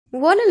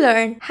Want to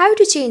learn how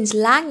to change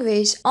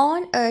language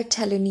on a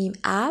Tellonym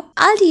app?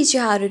 I'll teach you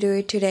how to do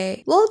it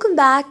today. Welcome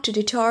back to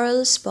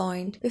Tutorials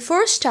Point.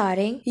 Before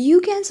starting,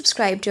 you can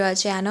subscribe to our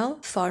channel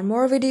for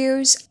more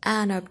videos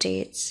and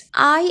updates.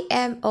 I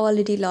am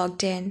already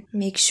logged in.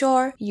 Make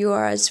sure you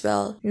are as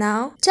well.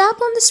 Now,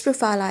 tap on this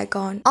profile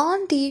icon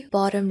on the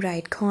bottom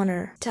right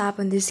corner. Tap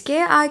on this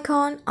gear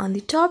icon on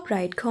the top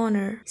right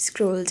corner.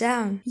 Scroll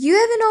down. You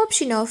have an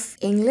option of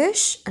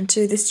English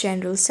under this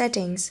general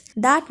settings.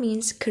 That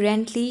means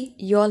currently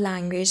your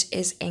language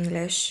is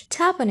English.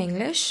 Tap on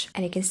English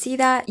and you can see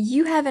that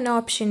you have an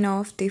option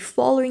of the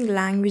following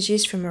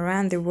languages from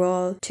around the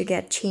world to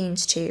get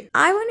changed to.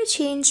 I want to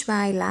change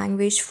my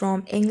language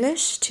from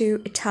English to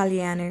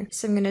Italiano.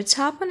 So I'm going to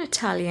tap on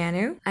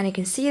Italiano and you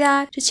can see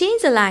that to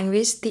change the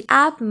language, the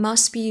app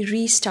must be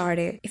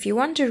restarted. If you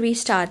want to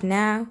restart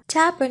now,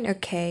 tap on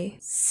OK.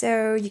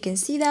 So you can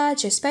see that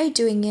just by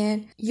doing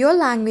it, your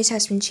language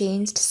has been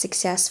changed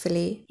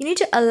successfully. You need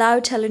to allow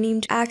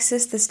Tellonym to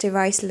access this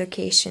device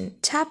location.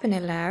 Tap on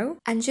allow,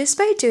 and just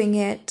by doing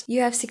it,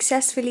 you have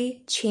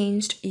successfully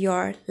changed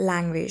your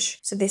language.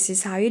 So this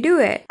is how you do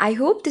it. I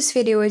hope this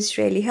video was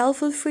really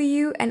helpful for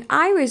you and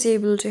I was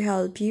able to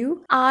help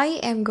you. I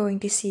am going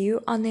to see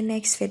you on the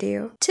next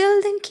video.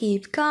 Till then,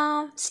 keep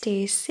calm,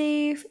 stay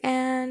safe,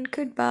 and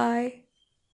goodbye.